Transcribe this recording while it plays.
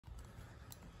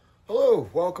Hello,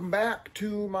 welcome back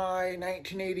to my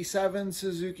 1987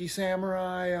 Suzuki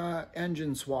Samurai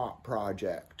engine swap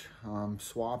project. I'm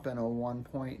swapping a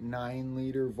 1.9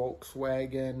 liter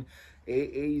Volkswagen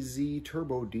AAZ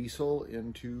turbo diesel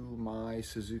into my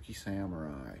Suzuki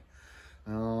Samurai.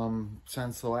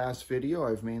 Since the last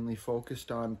video, I've mainly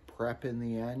focused on prepping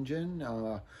the engine,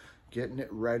 getting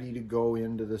it ready to go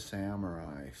into the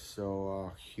Samurai.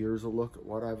 So here's a look at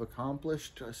what I've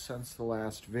accomplished since the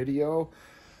last video.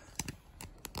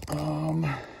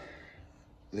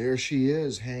 There she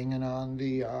is, hanging on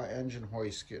the engine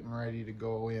hoist, getting ready to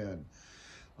go in.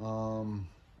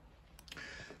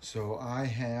 So I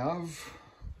have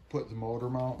put the motor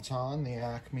mounts on, the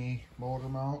Acme motor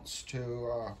mounts,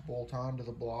 to bolt onto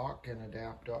the block and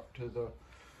adapt up to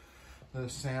the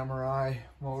Samurai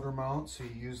motor mounts. So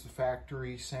you use the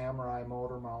factory Samurai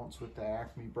motor mounts with the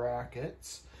Acme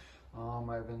brackets.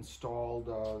 I've installed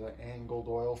the angled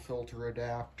oil filter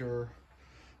adapter.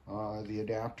 The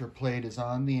adapter plate is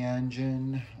on the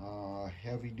engine.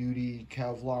 Heavy-duty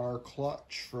Kevlar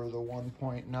clutch for the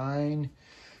 1.9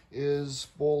 is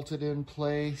bolted in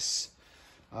place.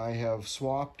 I have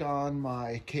swapped on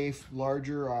my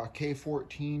larger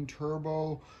K14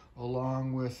 turbo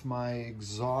along with my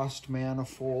exhaust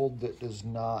manifold that does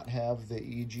not have the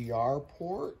EGR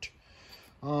port.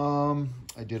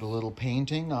 I did a little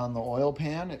painting on the oil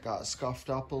pan. It got scuffed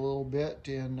up a little bit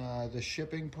in the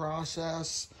shipping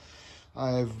process.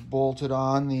 I've bolted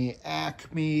on the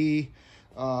Acme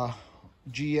GM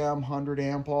 100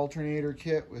 amp alternator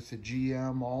kit with the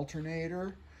GM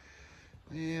alternator.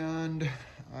 And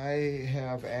I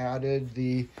have added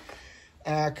the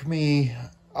Acme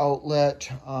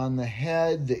outlet on the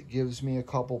head that gives me a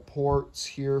couple ports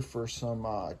here for some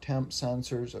temp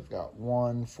sensors. I've got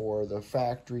one for the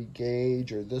factory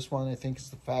gauge, or this one I think is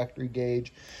the factory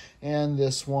gauge, and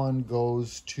this one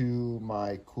goes to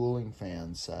my cooling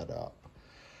fan setup.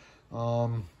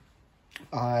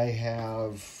 I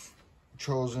have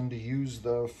chosen to use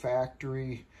the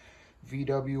factory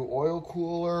VW oil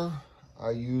cooler. I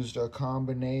used a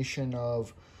combination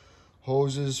of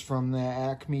hoses from the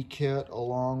Acme kit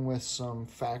along with some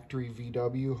factory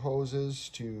VW hoses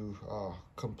to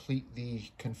complete the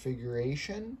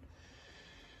configuration.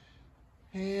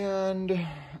 And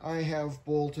I have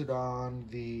bolted on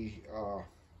the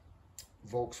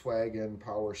Volkswagen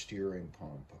power steering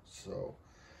pump. So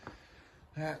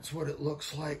that's what it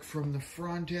looks like from the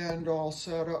front end, all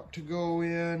set up to go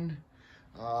in.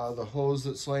 The hose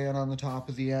that's laying on the top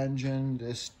of the engine,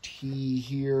 this T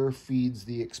here feeds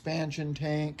the expansion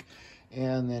tank,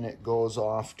 and then it goes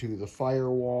off to the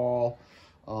firewall,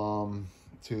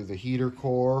 to the heater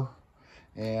core,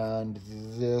 and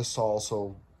this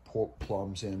also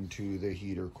plumbs into the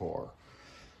heater core.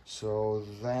 So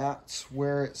that's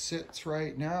where it sits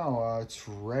right now. It's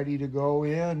ready to go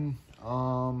in.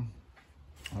 I'm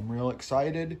real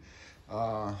excited.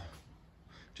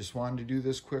 Just wanted to do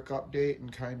this quick update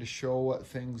and kind of show what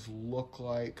things look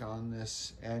like on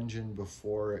this engine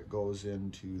before it goes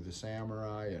into the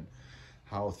Samurai and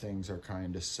how things are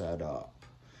kind of set up.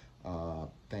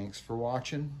 Thanks for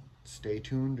watching. Stay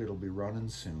tuned. It'll be running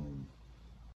soon.